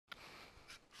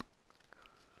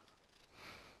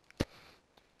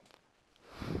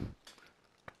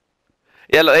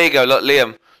Yeah, look, here you go. Look,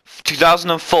 Liam.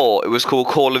 2004, it was called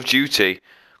Call of Duty.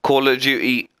 Call of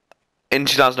Duty in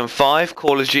 2005,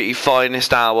 Call of Duty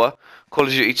Finest Hour. Call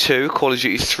of Duty 2, Call of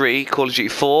Duty 3, Call of Duty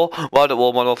 4, World at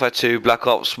War, Modern Warfare 2, Black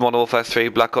Ops, Modern Warfare 3,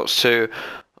 Black Ops 2.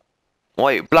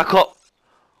 Wait, Black Ops.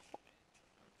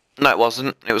 No, it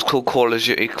wasn't. It was called Call of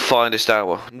Duty Finest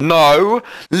Hour. No!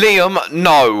 Liam,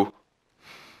 no!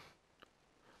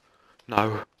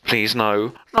 No. Please,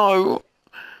 no. No!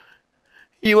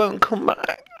 You won't come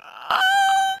back.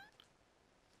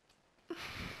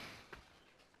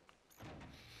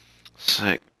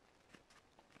 Sick.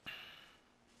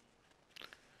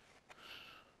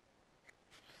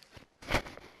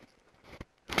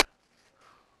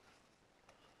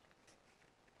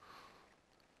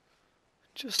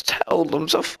 Just tell them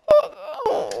to fuck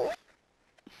off.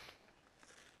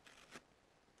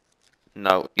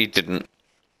 No, you didn't.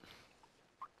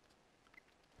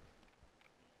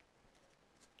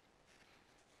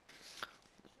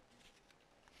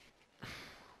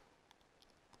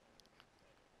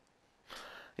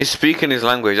 He's speaking his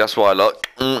language, that's why I like.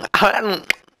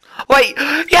 Wait!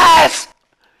 Yes!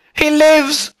 He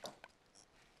lives!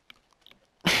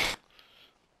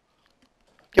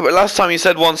 Yeah, but last time you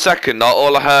said 1 second,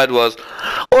 all I heard was,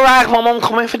 alright, my mum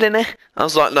coming for dinner. I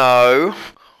was like, no.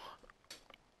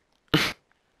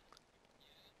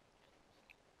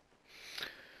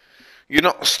 You're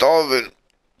not starving.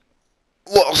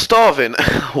 What, starving?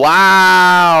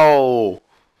 Wow!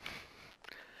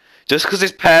 Just because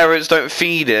his parents don't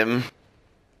feed him,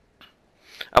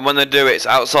 and when they do it's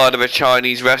outside of a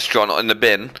Chinese restaurant in the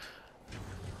bin.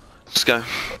 Let's go.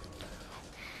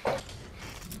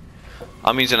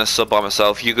 I'm using a sub by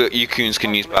myself. You coons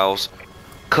can use barrels.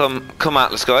 Come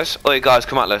Atlas, guys. Oh, guys,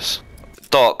 come Atlas.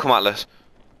 Dark, come Atlas.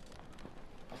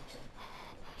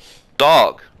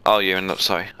 Dark. Oh, you're in.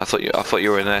 Sorry, I thought you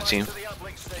were in their team.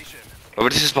 Oh,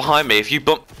 but this is behind me. If you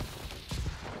bump,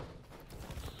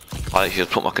 I should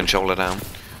put my controller down.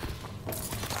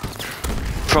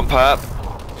 Front perp.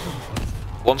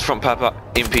 One's front perp.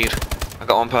 Impede. I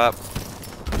got one perp.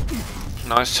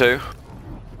 Nice, 2.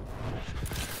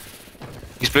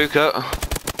 He's blue cut.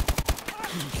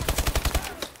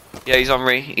 Yeah, he's on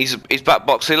re. He's back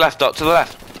box to the left, Dot, to the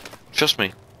left. Trust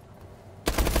me.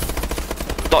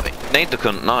 Dot, nade the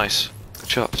cunt. Nice. Good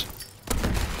shots.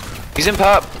 He's in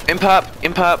perp. In perp.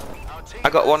 In perp. I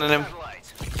got one in him.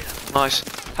 Nice.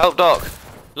 Help Doc.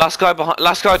 Last guy behind.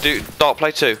 Last guy, dude. Doc,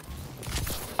 play 2.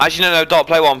 Actually, no, Doc,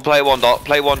 play 1. Play 1, Doc.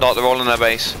 Play 1, Doc. They're all in their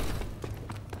base.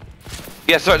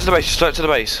 Yeah, throw it to the base. Just throw it to the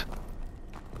base.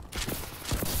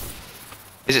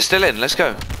 Is it still in? Let's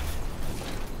go.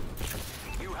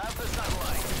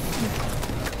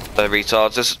 They're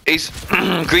retards. He's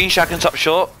green shack and top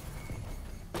short.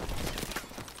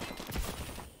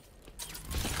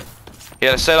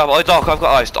 Yeah, let's stay alive. Oh, Doc, I've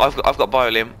got iced. I've got bio,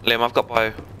 Liam. Liam, I've got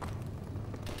bio.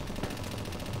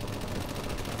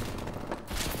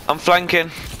 I'm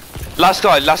flanking. Last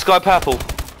guy purple.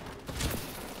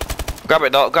 Grab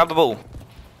it, Doc. Grab the ball.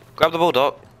 Grab the ball,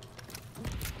 Doc.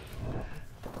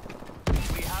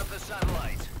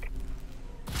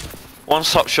 One's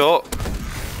top short.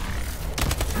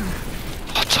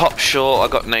 Oh, top short.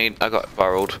 I got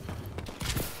barreled.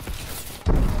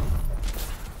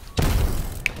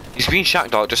 He's been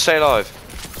shacked, Doc. Just stay alive.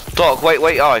 Doc,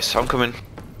 wait, ice. I'm coming.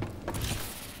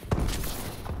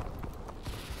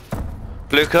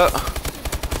 Blue cut.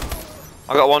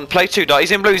 I got one. Play 2, Doc.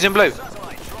 He's in blue.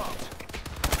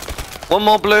 One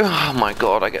more blue. Oh my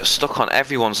god, I get stuck on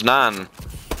everyone's nan.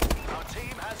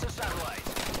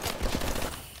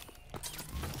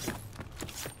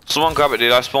 Someone grab it,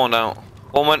 dude. I spawned out.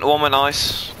 One went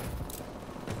ice.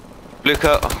 Blue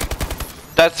cut.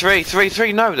 Dead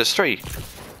 3. No, there's 3.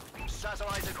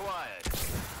 Satellite acquired.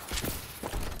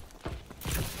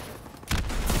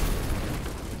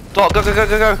 Doc,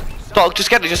 go. Doc, just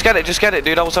get it,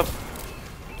 dude. What's up?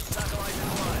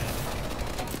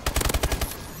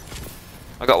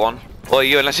 I got one. Well,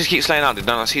 Ewan, let's just keep slaying out, dude.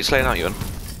 No, let's keep slaying out, Ewan.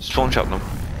 Spawn chop them.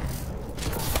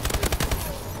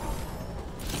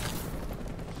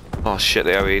 Oh shit,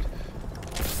 they AoE'd.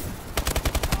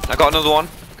 I got another one.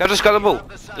 Go, just got the ball.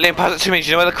 Liam, pass it to me. Do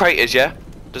you know where the crate is, yeah?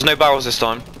 There's no barrels this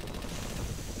time.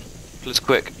 Let's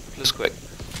quick.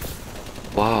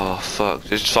 Wow,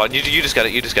 fuck. It's fine. You just get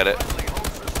it.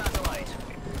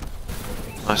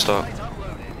 Nice start.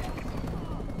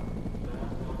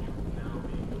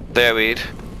 They AoE'd.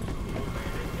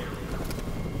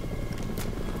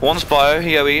 One's bio,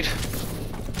 he AoE'd.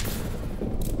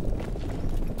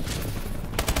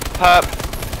 Perp,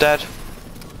 dead.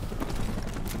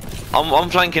 I'm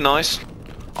flanking nice.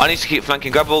 I need to keep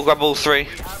flanking. Grab all 3.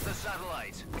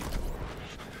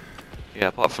 Yeah,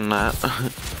 apart from that.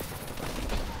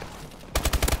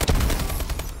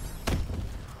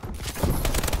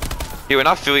 Yeah, when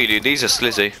I feel you, dude, these are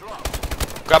slizzy.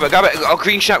 Grab it, grab it. Oh,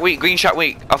 green shack weak, green shack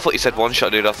weak. I thought you said one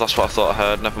shot, dude. That's what I thought I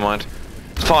heard. Never mind.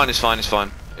 It's fine, it's fine, it's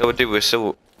fine. It would do, we're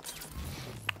still...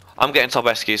 I'm getting top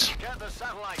eskies. Get the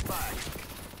satellite back.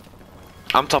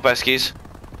 I'm top eskies.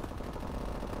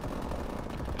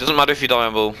 Doesn't matter if you die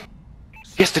on ball.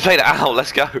 Yes, they played it out,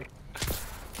 let's go.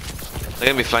 They're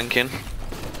gonna be flanking.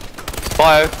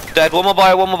 Bio, dead. One more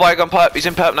bio, gone perp. He's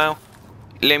in perp now.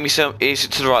 Liam, you saw him. He's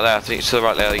to the right there, I think. He's to the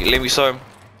right there. Liam, you saw him.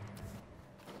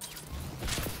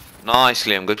 Nice,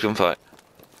 Liam. Good gunfight.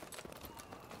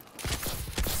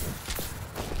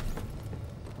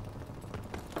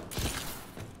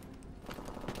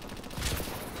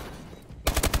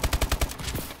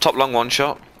 Top long one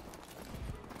shot.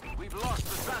 We've lost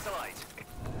the satellite.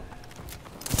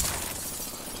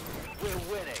 We're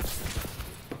winning.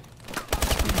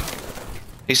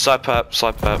 He's side perp,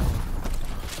 side perp.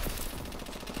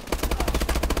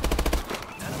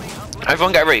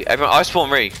 Everyone get re. Everyone, I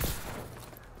spawn re. You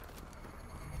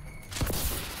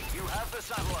have the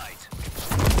satellite.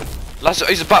 Last,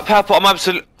 he's a back purple. I'm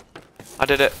absolute. I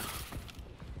did it.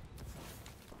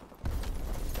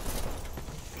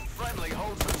 Friendly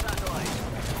holds the satellite.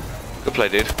 Good play,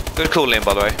 dude. Good call, Liam,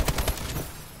 by the way.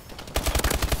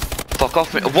 Fuck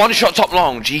off me. One shot top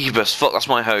long. Jeebus. Fuck, that's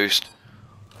my host.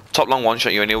 Top long one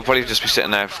shot you, and he'll probably just be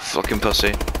sitting there, fucking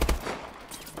pussy.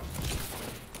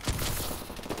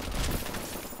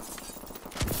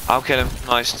 I'll kill him.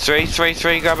 Nice. Three.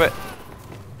 Grab it.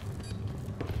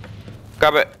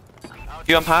 Grab it.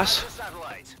 You on pass? The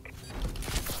satellite.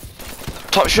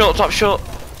 Top short.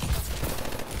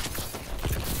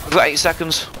 We've got 8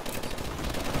 seconds.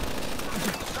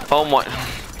 Oh my.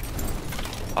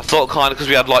 I thought kinda because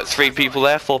we had like 3 people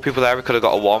there, 4 people there, we could have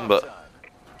got a 1, but...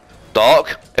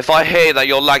 Doc, if I hear that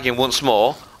you're lagging once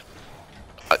more,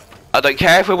 I don't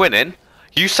care if we're winning.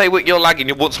 You say you're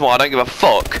lagging once more, I don't give a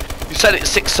fuck. You said it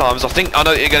 6 times, I think I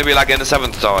know that you're going to be lagging the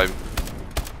 7th time.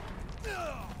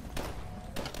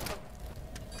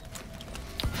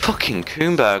 Fucking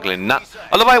coonburgling. I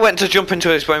love how I went to jump into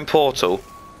his own portal.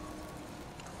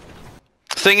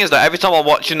 Thing is that every time I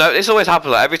watch him, this always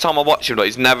happens, like, every time I watch him, like,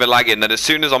 he's never lagging, then as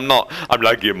soon as I'm not, I'm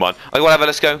lagging, man. Okay, whatever,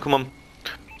 let's go, come on.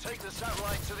 Take the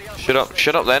satellite to the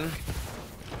Shut up then.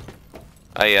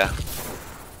 Oh yeah.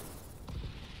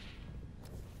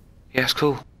 Yeah, it's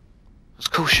cool. It's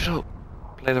cool, shut up.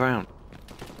 Play the round.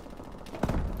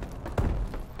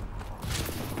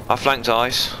 I flanked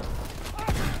ice.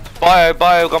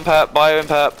 Bio, gone perp, bio in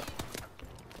perp.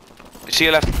 You see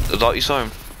your left, Dot, you saw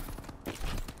him.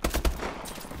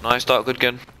 Nice, Dot, good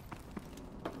gun.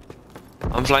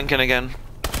 I'm flanking again.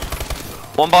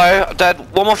 One bio, dead.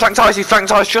 One more flanked ice, he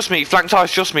flanked ice, trust me,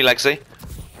 Lexi.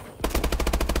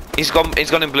 He's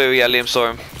gone in blue, yeah, Liam saw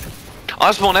him.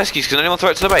 I spawned Eskies, can anyone throw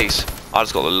it to the base? I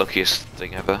just got the luckiest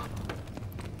thing ever.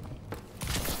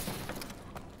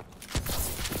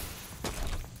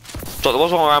 Doc, there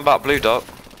was one around about blue, Doc.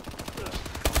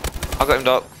 I got him,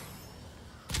 Doc.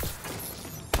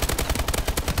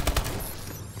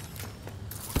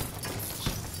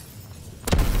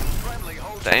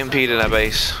 They impeded their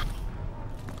base.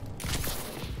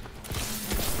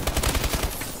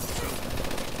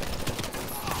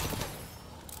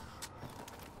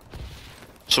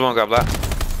 Someone grab that.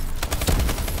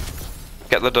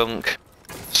 Get the dunk.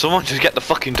 Someone just get the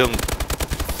fucking dunk.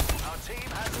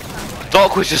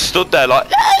 Doc was just stood there like,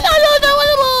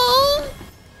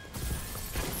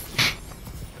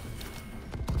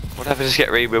 whatever, just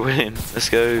get Reba winning. Let's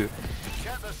go.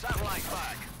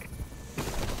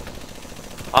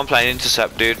 I'm playing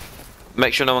intercept, dude.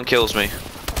 Make sure no one kills me.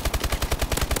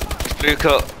 Blue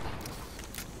cut.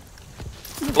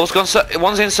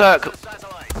 One's in circle.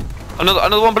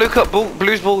 Another one blue cut ball.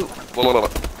 Blue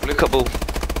cut ball.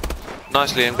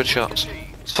 Nice, Liam. Good shots.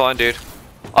 It's fine, dude.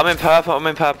 I'm in perp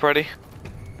already.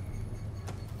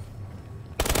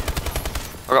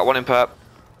 I got one in perp.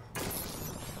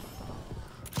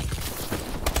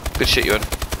 Good shit, Ewan.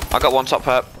 I got one top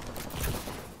perp.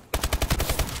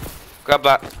 Grab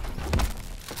that.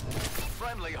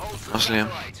 Nice, Liam.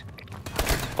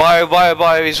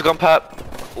 Bio, he's gone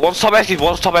perp. One's top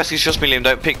Eskies, trust me, Liam,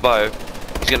 don't pick bio.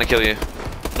 He's gonna kill you.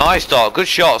 Nice, Dog, good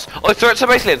shots. Oh, throw it to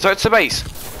base, Liam, throw it to base.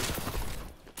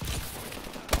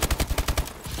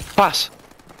 Pass.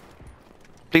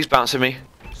 Please bounce at me.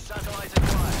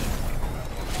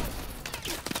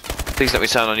 Please let me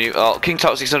turn on you. Oh, King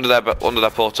Toxic's under their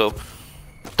portal.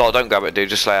 Dog, don't grab it, dude,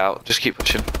 just lay out. Just keep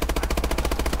pushing.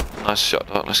 Nice shot,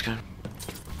 Dog, let's go.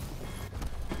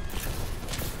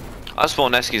 I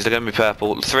spawn Eskies, they're gonna be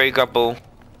purple. 3, grab ball.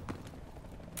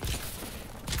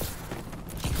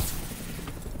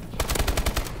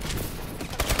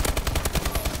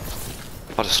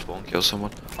 I just spawn kill someone.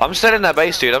 I'm still in their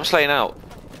base, dude. I'm slaying out.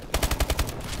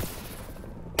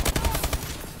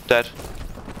 Dead.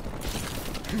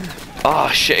 Oh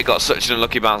shit, it got such an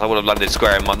unlucky bounce. I would have landed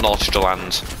square in my nostril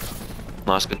hands.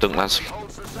 Nice, good dunk, lads.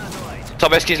 Holds the satellite.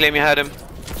 Top Eskies, Liam, you heard him.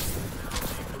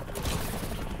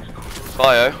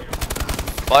 Bio.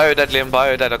 Bio dead, Liam.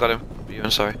 Bio dead. I got him. You,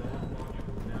 I'm sorry.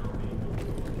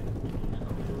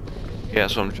 Yeah,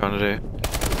 that's what I'm trying to do.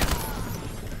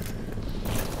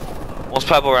 One's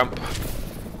purple ramp.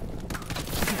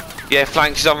 Yeah,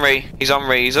 flanks. He's on re. He's on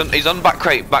re. He's on back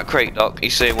crate. Back crate, Doc.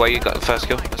 He's seeing where you got the first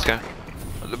kill. Let's go.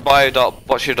 Bio, Doc.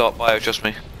 Watch your Doc. Bio, trust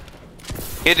me.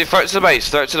 Yeah, dude, throw it to the base.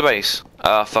 Throw it to the base.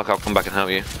 Ah, fuck. I'll come back and help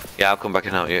you. Yeah, I'll come back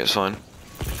and help you. It's fine.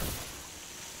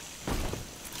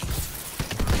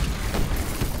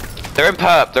 They're in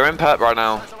perp. They're in perp right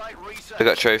now. Satellite reset. They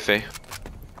got trophy.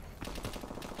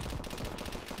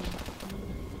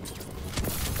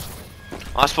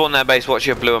 I spawned their base. Watch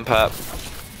your blue and perp.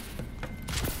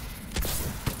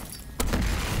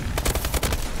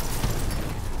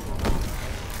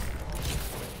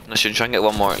 I should try and get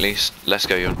one more at least. Let's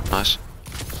go, Yun. Nice.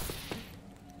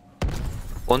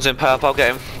 One's in perp. I'll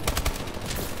get him.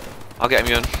 I'll get him,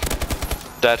 Yun.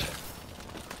 Dead.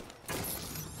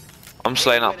 I'm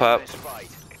slaying that perp. This fight.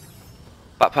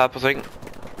 Back perp, I think.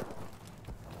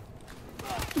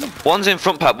 One's in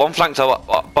front perp. One flanked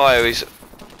our bio.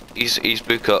 He's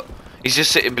blue cut. He's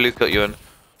just sitting blue cut, Yun.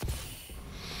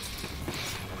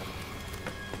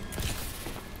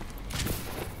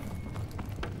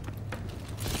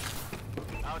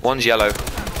 One's yellow.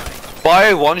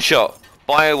 Bio one shot.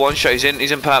 Bio one shot. He's in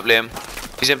perp, Liam.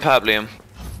 He's in perp, Liam.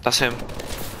 That's him.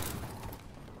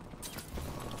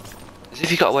 As if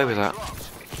he got away with that.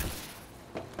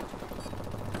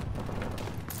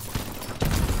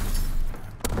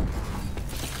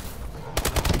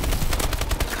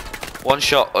 One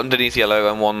shot underneath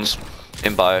yellow and one's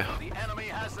in bio. The enemy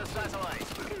has the satellite.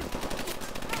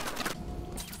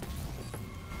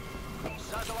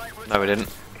 Satellite No, we didn't.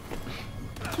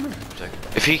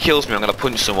 If he kills me, I'm gonna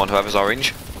punch someone, whoever's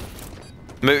orange.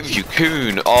 Move, you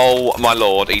coon! Oh my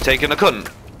lord, are you taking a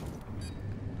cunt?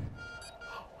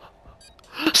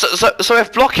 So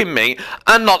if blocking me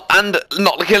and not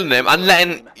killing him and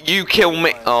letting you kill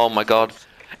me, oh my god!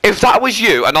 If that was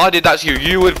you and I did that to you,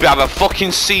 you would have a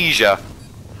fucking seizure.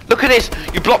 Look at this!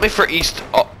 You blocked me for east.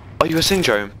 Oh, are you a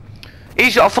syndrome?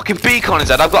 He's got a fucking beak on his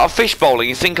head. I've got a fishbowl and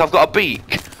you think I've got a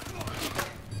beak?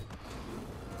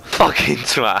 Fucking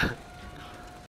twat.